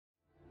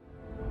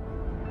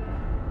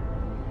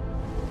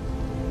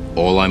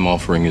All I'm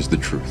offering is the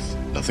truth,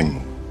 nothing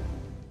more.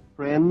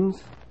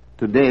 Friends,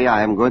 today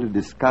I am going to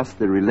discuss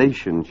the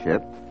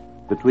relationship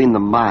between the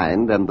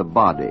mind and the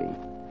body,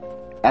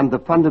 and the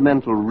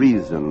fundamental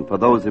reason for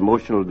those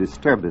emotional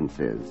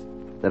disturbances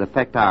that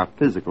affect our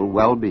physical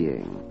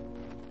well-being.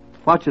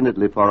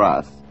 Fortunately for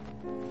us,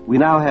 we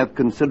now have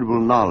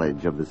considerable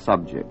knowledge of the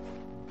subject.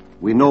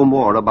 We know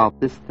more about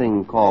this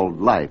thing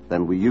called life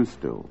than we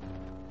used to.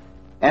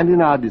 And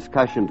in our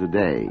discussion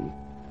today,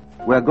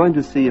 we're going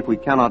to see if we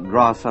cannot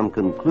draw some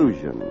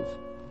conclusions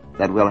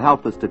that will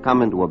help us to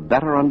come into a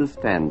better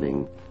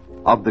understanding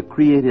of the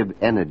creative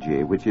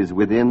energy which is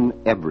within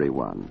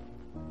everyone.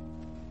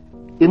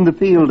 In the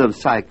field of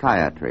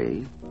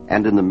psychiatry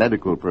and in the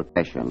medical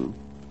profession,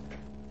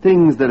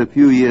 things that a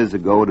few years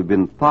ago would have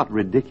been thought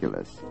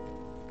ridiculous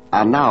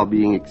are now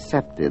being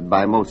accepted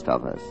by most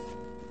of us.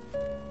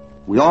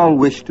 We all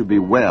wish to be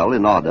well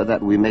in order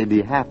that we may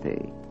be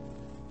happy.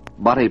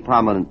 But a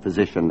prominent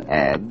physician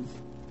adds,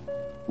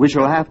 we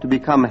shall have to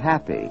become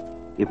happy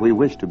if we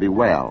wish to be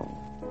well.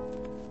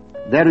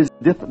 There is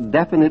a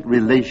definite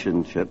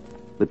relationship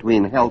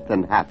between health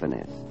and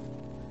happiness.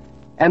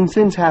 And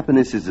since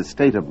happiness is a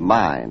state of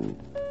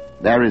mind,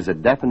 there is a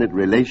definite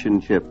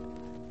relationship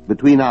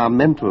between our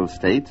mental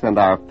states and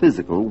our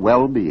physical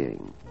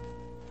well-being.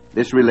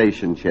 This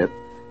relationship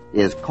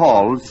is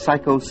called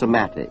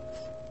psychosomatics,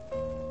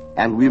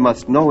 and we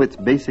must know its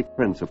basic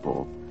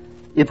principle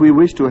if we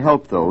wish to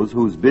help those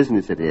whose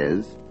business it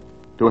is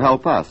to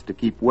help us to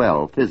keep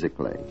well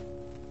physically.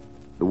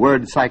 The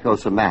word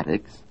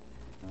psychosomatics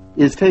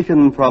is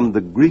taken from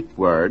the Greek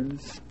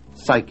words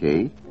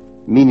psyche,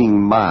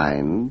 meaning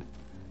mind,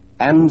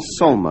 and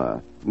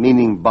soma,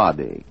 meaning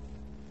body.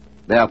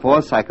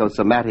 Therefore,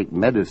 psychosomatic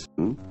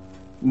medicine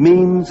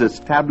means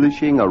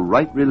establishing a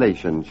right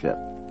relationship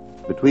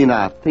between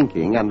our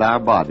thinking and our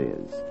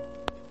bodies.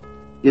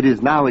 It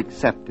is now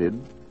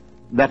accepted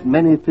that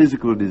many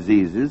physical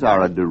diseases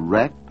are a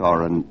direct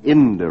or an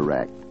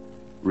indirect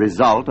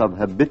result of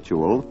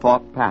habitual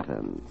thought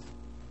patterns.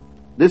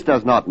 This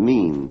does not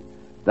mean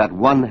that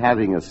one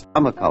having a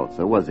stomach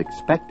ulcer was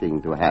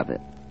expecting to have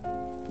it,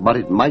 but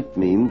it might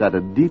mean that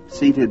a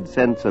deep-seated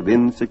sense of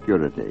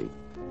insecurity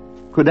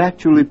could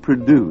actually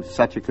produce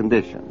such a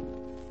condition.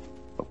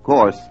 Of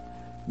course,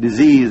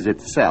 disease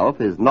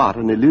itself is not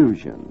an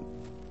illusion,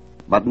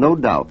 but no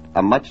doubt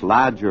a much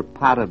larger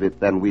part of it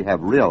than we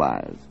have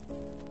realized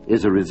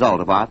is a result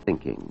of our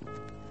thinking.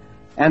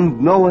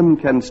 And no one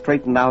can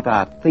straighten out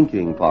our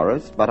thinking for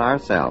us but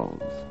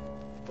ourselves.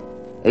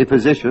 A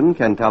physician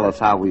can tell us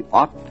how we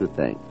ought to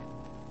think,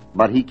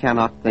 but he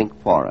cannot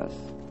think for us.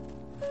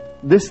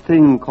 This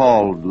thing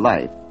called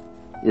life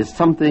is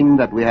something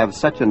that we have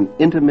such an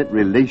intimate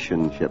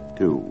relationship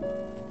to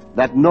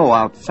that no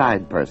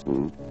outside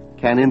person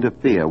can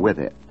interfere with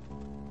it.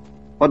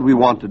 What we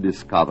want to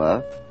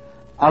discover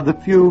are the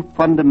few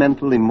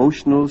fundamental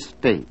emotional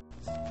states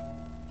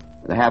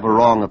that have a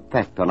wrong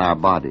effect on our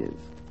bodies.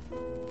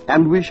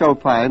 And we shall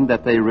find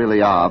that they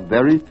really are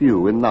very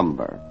few in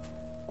number,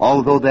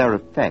 although their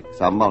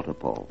effects are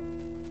multiple.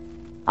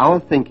 Our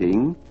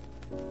thinking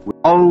will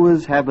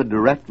always have a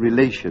direct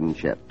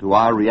relationship to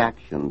our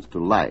reactions to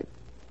life,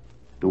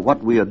 to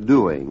what we are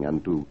doing,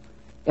 and to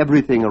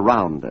everything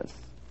around us.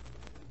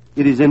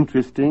 It is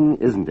interesting,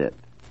 isn't it,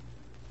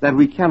 that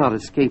we cannot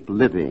escape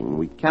living.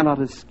 We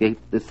cannot escape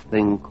this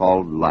thing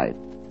called life.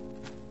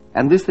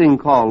 And this thing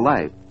called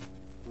life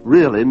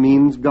really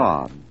means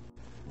God,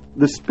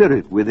 the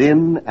spirit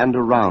within and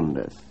around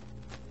us.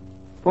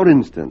 For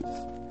instance,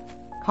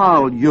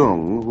 Carl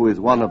Jung, who is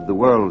one of the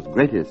world's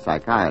greatest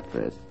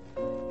psychiatrists,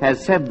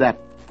 has said that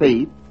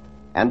faith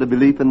and a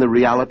belief in the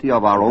reality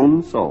of our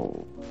own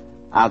soul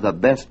are the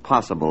best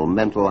possible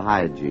mental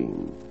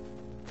hygiene.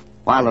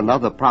 While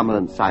another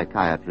prominent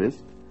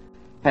psychiatrist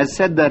has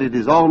said that it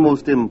is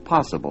almost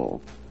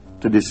impossible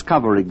to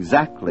discover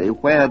exactly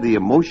where the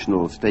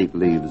emotional state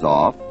leaves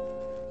off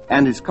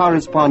and its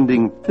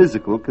corresponding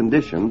physical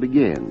condition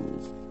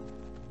begins.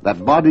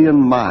 That body and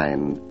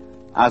mind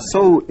are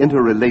so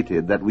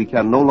interrelated that we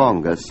can no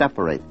longer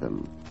separate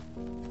them.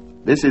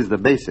 This is the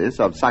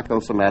basis of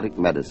psychosomatic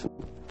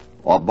medicine,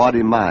 or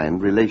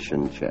body-mind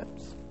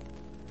relationships.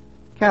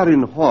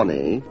 Karen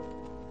Horney,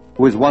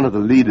 who is one of the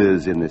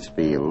leaders in this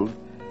field,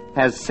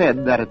 has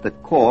said that at the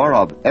core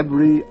of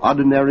every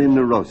ordinary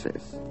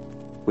neurosis,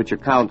 which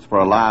accounts for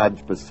a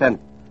large percent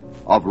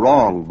of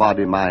wrong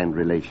body-mind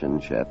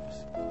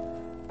relationships,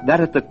 that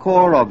at the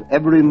core of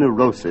every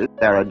neurosis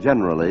there are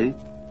generally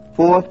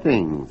four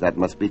things that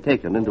must be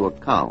taken into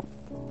account.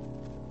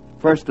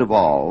 First of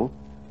all,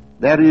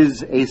 there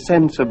is a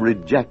sense of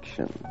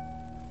rejection,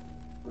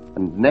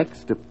 and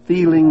next, a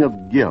feeling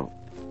of guilt.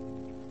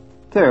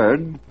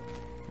 Third,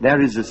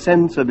 there is a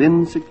sense of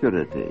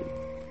insecurity,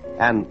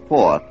 and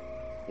fourth,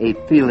 a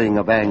feeling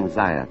of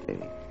anxiety.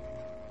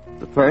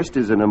 The first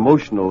is an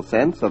emotional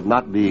sense of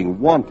not being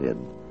wanted,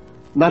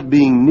 not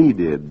being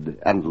needed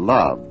and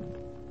loved,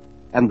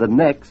 and the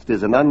next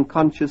is an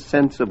unconscious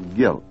sense of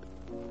guilt,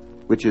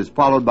 which is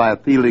followed by a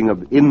feeling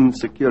of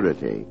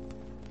insecurity,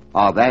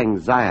 of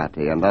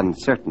anxiety and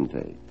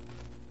uncertainty.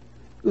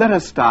 Let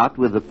us start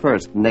with the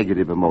first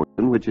negative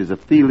emotion, which is a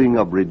feeling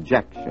of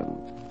rejection,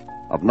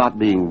 of not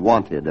being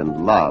wanted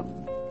and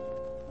loved.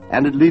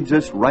 And it leads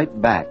us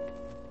right back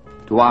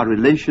to our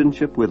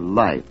relationship with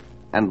life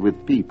and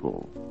with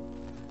people.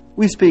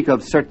 We speak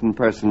of certain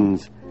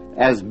persons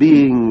as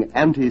being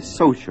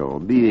antisocial,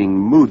 being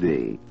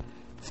moody,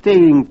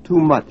 staying too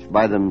much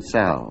by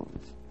themselves,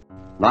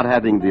 not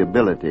having the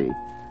ability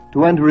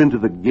to enter into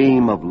the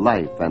game of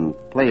life and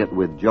play it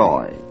with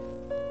joy.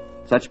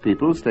 Such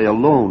people stay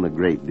alone a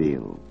great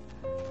deal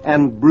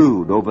and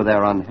brood over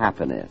their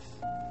unhappiness.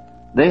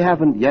 They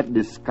haven't yet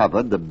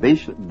discovered the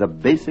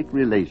basic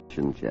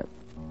relationship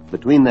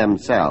between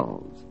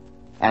themselves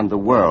and the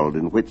world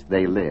in which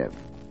they live.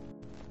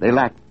 They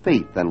lack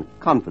faith and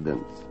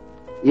confidence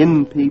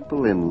in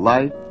people, in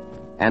life,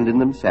 and in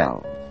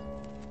themselves.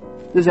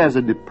 This has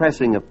a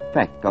depressing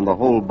effect on the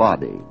whole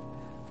body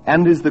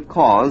and is the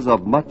cause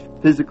of much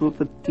physical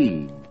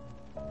fatigue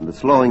and the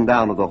slowing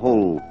down of the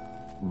whole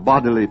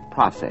bodily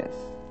process.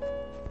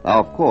 Now,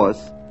 of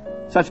course,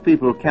 such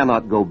people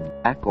cannot go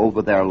back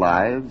over their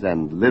lives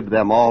and live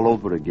them all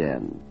over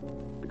again,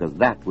 because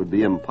that would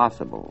be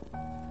impossible.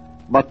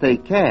 But they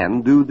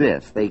can do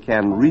this. They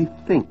can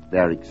rethink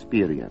their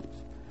experience,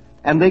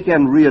 and they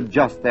can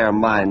readjust their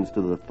minds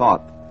to the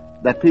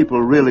thought that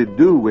people really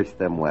do wish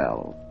them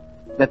well,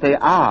 that they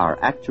are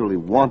actually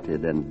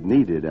wanted and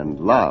needed and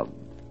loved.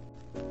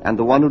 And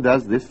the one who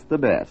does this the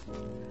best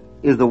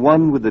is the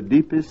one with the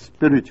deepest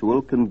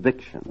spiritual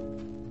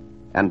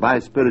conviction. And by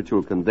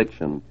spiritual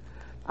conviction,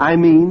 I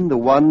mean the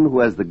one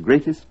who has the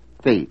greatest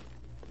faith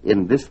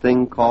in this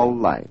thing called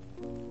life,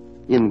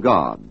 in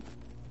God.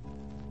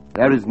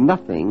 There is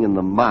nothing in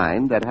the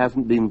mind that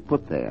hasn't been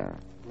put there.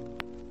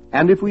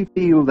 And if we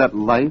feel that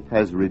life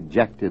has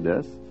rejected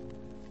us,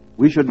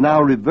 we should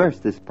now reverse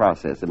this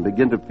process and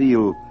begin to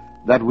feel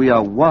that we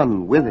are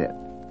one with it,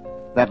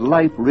 that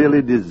life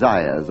really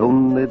desires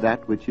only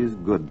that which is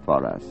good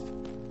for us.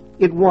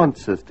 It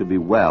wants us to be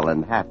well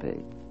and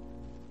happy.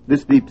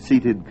 This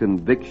deep-seated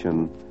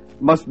conviction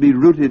must be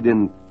rooted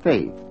in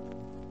faith,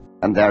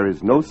 and there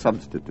is no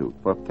substitute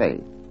for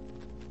faith.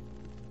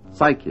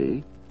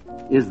 Psyche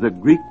is the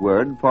Greek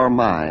word for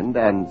mind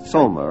and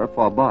soma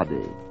for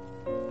body.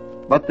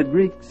 But the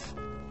Greeks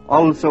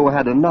also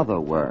had another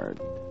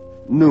word,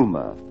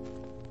 pneuma,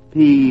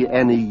 P-N-E-U-M-A,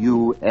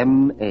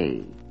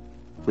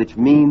 which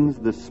means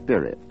the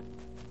spirit.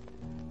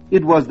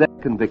 It was their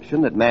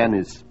conviction that man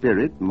is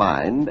spirit,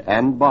 mind,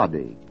 and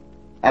body,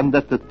 and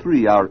that the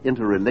three are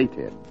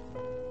interrelated,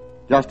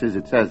 just as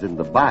it says in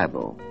the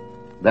Bible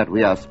that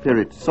we are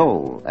spirit,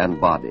 soul,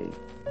 and body.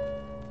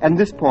 And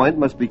this point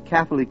must be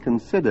carefully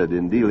considered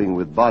in dealing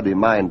with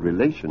body-mind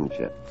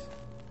relationships.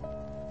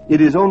 It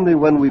is only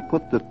when we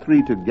put the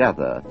three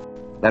together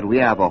that we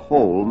have a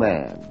whole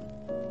man.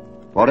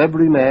 For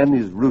every man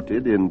is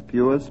rooted in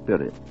pure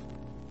spirit,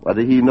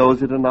 whether he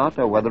knows it or not,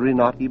 or whether or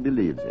not he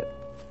believes it.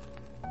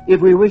 If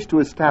we wish to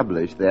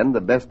establish, then, the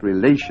best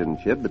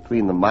relationship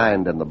between the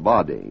mind and the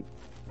body,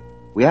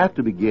 we have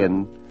to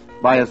begin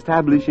by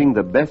establishing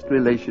the best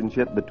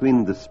relationship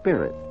between the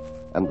spirit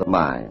and the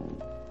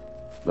mind.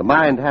 The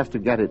mind has to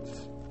get its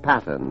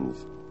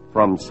patterns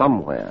from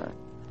somewhere,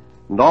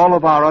 and all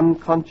of our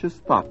unconscious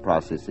thought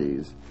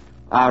processes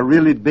are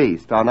really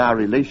based on our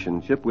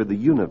relationship with the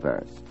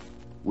universe,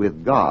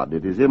 with God.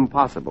 It is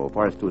impossible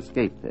for us to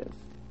escape this.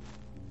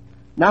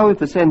 Now,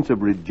 if a sense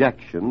of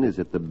rejection is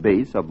at the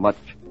base of much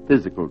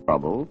physical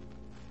trouble,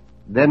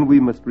 then we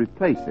must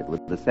replace it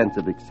with the sense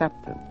of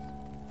acceptance.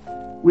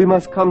 We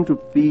must come to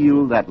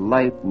feel that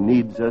life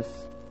needs us,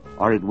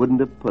 or it wouldn't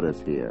have put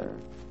us here.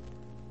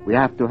 We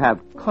have to have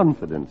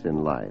confidence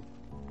in life,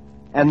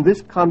 and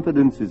this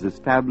confidence is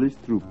established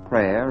through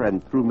prayer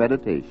and through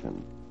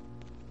meditation,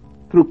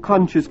 through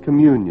conscious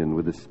communion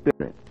with the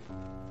Spirit.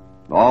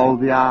 All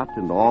the art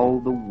and all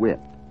the wit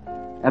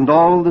and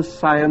all the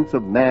science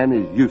of man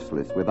is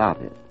useless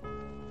without it.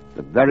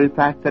 The very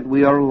fact that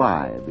we are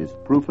alive is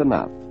proof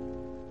enough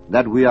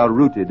that we are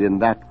rooted in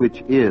that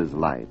which is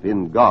life,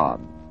 in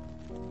God.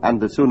 And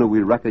the sooner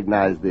we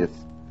recognize this,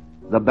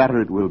 the better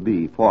it will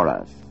be for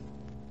us.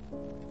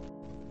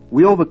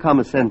 We overcome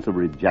a sense of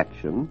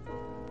rejection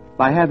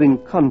by having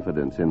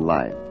confidence in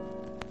life,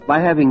 by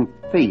having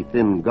faith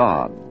in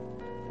God,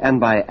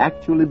 and by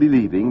actually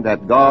believing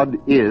that God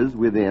is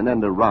within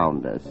and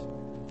around us,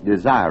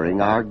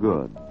 desiring our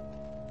good.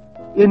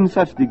 In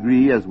such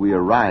degree as we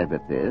arrive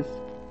at this,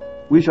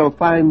 we shall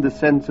find the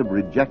sense of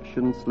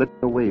rejection slip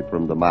away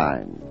from the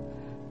mind,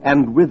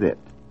 and with it,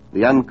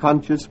 the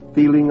unconscious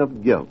feeling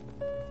of guilt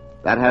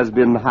that has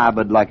been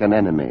harbored like an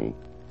enemy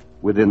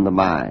within the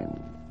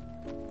mind.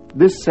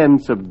 This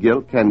sense of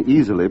guilt can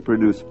easily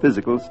produce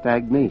physical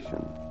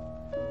stagnation.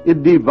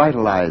 It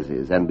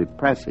devitalizes and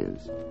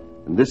depresses,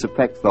 and this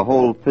affects the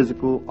whole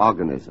physical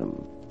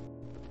organism.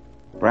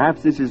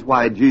 Perhaps this is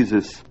why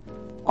Jesus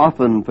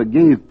often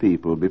forgave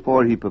people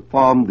before he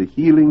performed the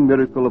healing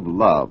miracle of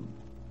love,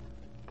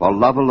 for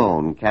love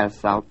alone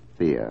casts out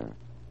fear.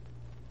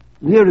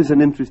 Here is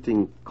an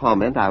interesting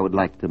comment I would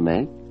like to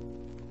make.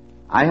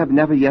 I have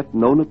never yet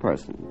known a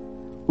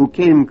person who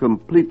came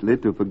completely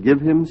to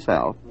forgive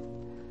himself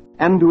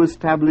and to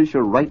establish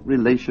a right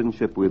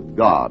relationship with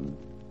God,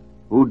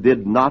 who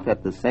did not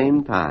at the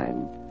same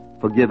time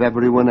forgive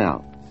everyone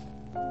else.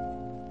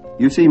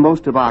 You see,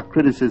 most of our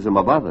criticism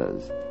of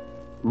others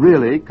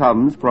really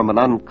comes from an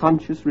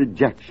unconscious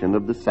rejection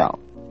of the self.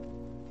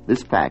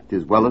 This fact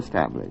is well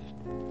established.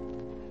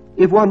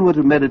 If one were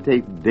to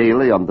meditate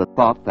daily on the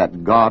thought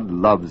that God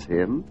loves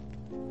him,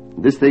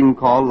 this thing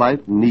called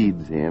life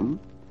needs him,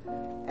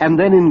 and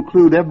then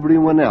include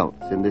everyone else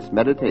in this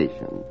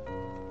meditation,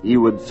 he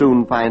would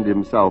soon find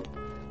himself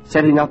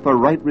setting up a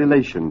right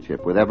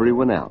relationship with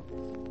everyone else.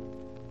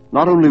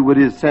 Not only would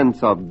his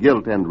sense of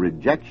guilt and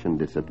rejection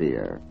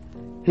disappear,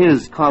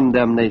 his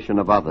condemnation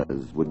of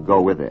others would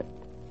go with it.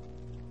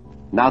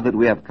 Now that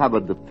we have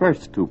covered the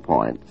first 2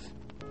 points,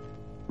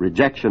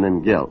 rejection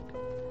and guilt,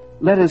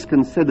 let us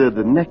consider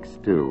the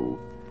next 2,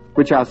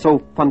 which are so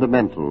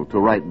fundamental to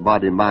right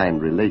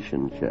body-mind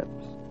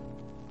relationships: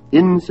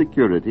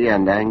 insecurity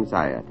and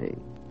anxiety.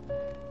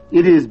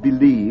 It is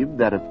believed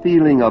that a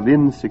feeling of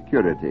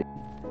insecurity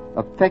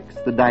affects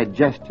the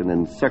digestion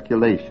and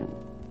circulation,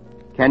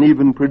 can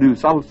even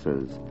produce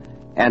ulcers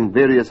and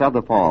various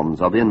other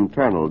forms of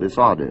internal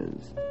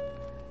disorders.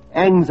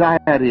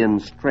 Anxiety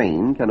and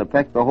strain can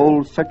affect the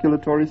whole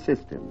circulatory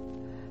system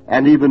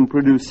and even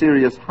produce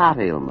serious heart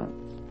ailments.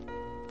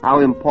 How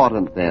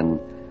important, then,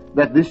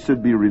 that this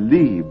should be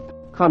relieved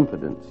through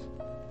confidence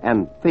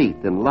and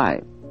faith in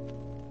life.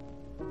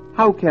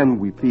 How can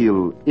we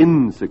feel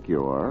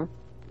insecure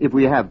if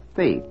we have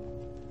faith?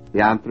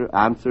 The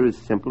answer is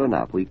simple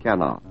enough: we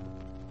cannot.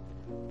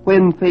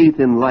 When faith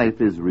in life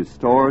is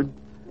restored,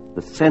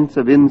 the sense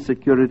of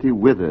insecurity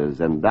withers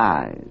and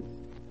dies.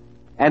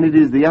 And it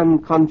is the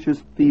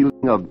unconscious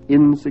feeling of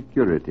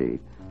insecurity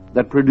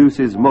that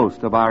produces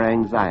most of our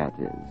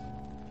anxieties.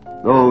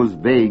 Those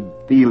vague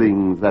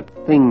feelings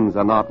that things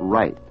are not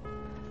right,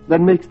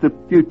 that makes the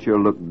future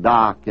look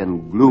dark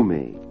and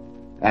gloomy,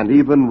 and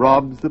even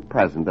robs the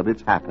present of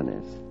its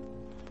happiness.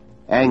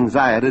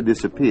 Anxiety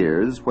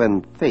disappears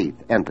when faith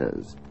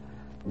enters,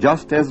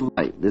 just as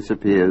light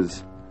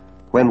disappears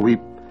when we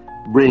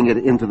bring it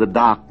into the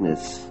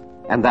darkness,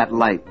 and that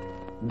light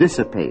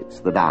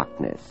dissipates the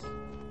darkness.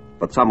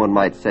 But someone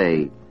might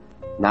say,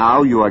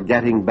 now you are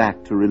getting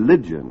back to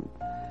religion,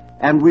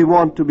 and we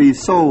want to be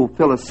so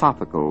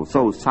philosophical,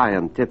 so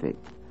scientific,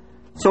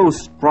 so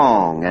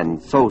strong,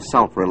 and so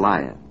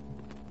self-reliant.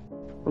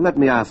 Well, let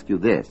me ask you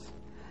this.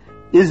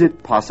 Is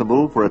it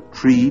possible for a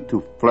tree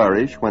to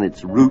flourish when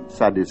its roots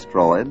are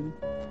destroyed?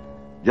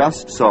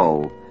 Just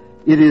so,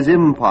 it is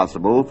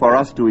impossible for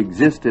us to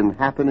exist in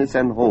happiness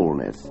and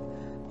wholeness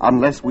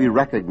unless we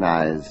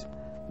recognize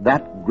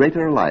that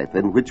greater life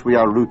in which we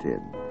are rooted,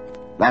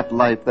 that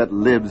life that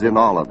lives in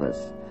all of us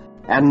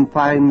and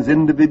finds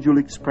individual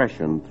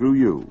expression through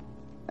you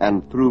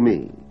and through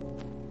me.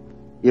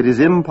 It is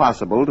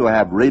impossible to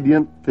have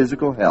radiant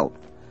physical health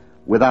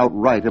without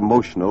right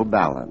emotional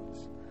balance.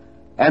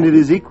 And it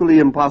is equally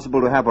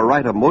impossible to have a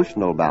right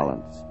emotional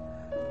balance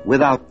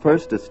without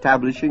first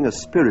establishing a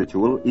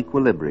spiritual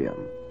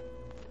equilibrium.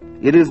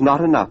 It is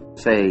not enough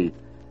to say,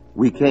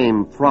 we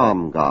came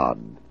from God,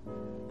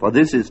 for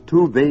this is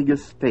too vague a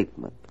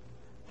statement.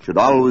 It should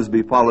always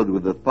be followed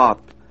with the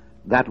thought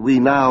that we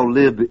now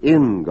live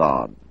in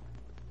God.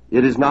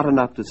 It is not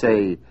enough to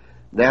say,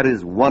 there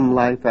is one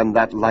life and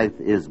that life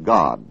is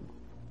God,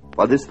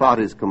 for this thought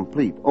is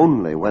complete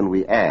only when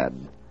we add,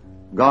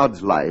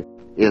 God's life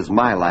is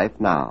my life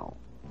now.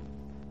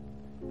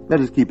 Let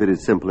us keep it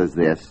as simple as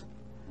this.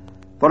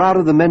 For out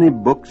of the many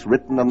books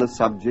written on the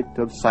subject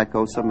of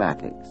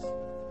psychosomatics,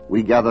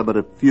 we gather but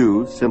a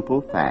few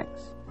simple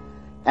facts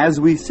as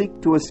we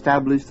seek to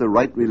establish the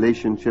right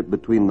relationship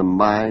between the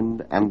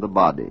mind and the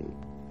body.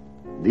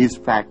 These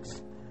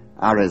facts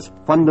are as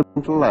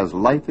fundamental as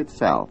life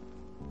itself.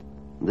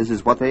 This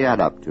is what they add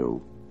up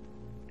to.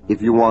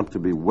 If you want to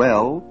be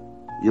well,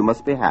 you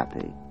must be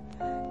happy.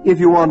 If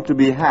you want to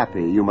be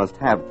happy, you must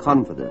have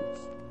confidence.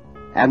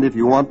 And if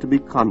you want to be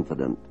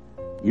confident,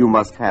 you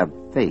must have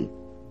faith.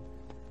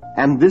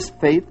 And this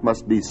faith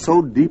must be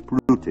so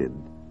deep-rooted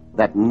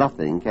that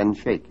nothing can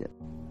shake it.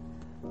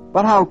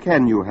 But how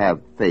can you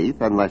have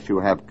faith unless you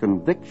have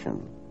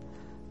conviction?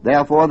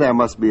 Therefore, there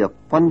must be a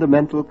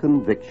fundamental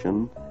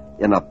conviction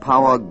in a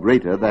power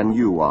greater than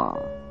you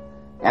are.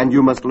 And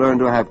you must learn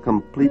to have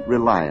complete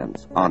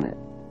reliance on it.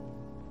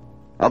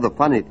 Now, the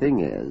funny thing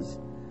is,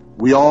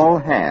 we all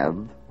have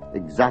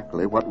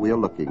exactly what we are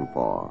looking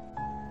for.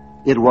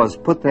 It was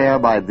put there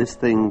by this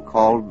thing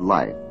called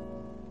life.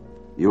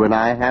 You and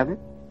I have it.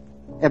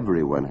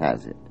 Everyone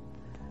has it.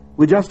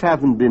 We just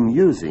haven't been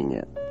using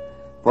it.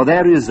 For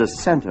there is a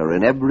center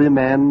in every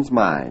man's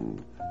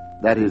mind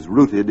that is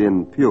rooted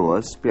in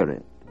pure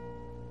spirit.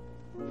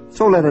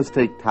 So let us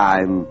take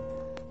time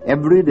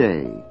every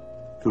day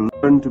to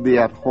learn to be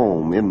at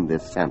home in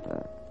this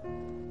center.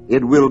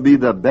 It will be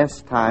the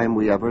best time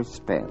we ever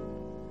spent.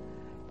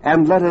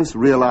 And let us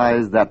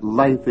realize that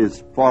life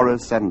is for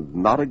us and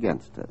not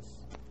against us.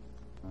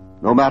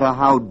 No matter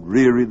how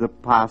dreary the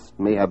past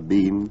may have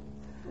been,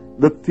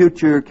 the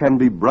future can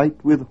be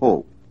bright with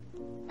hope,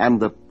 and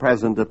the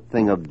present a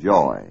thing of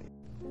joy.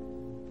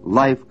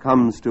 Life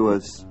comes to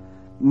us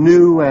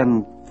new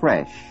and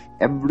fresh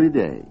every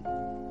day.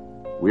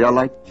 We are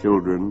like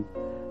children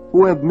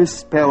who have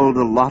misspelled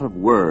a lot of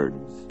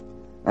words,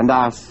 and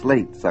our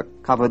slates are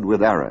covered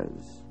with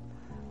errors.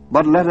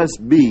 But let us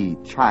be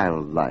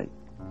childlike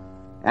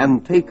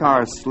and take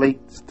our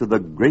slates to the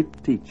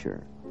great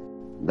teacher,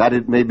 that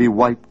it may be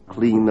wiped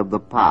clean of the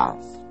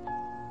past.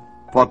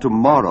 For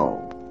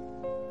tomorrow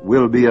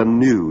will be a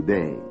new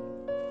day.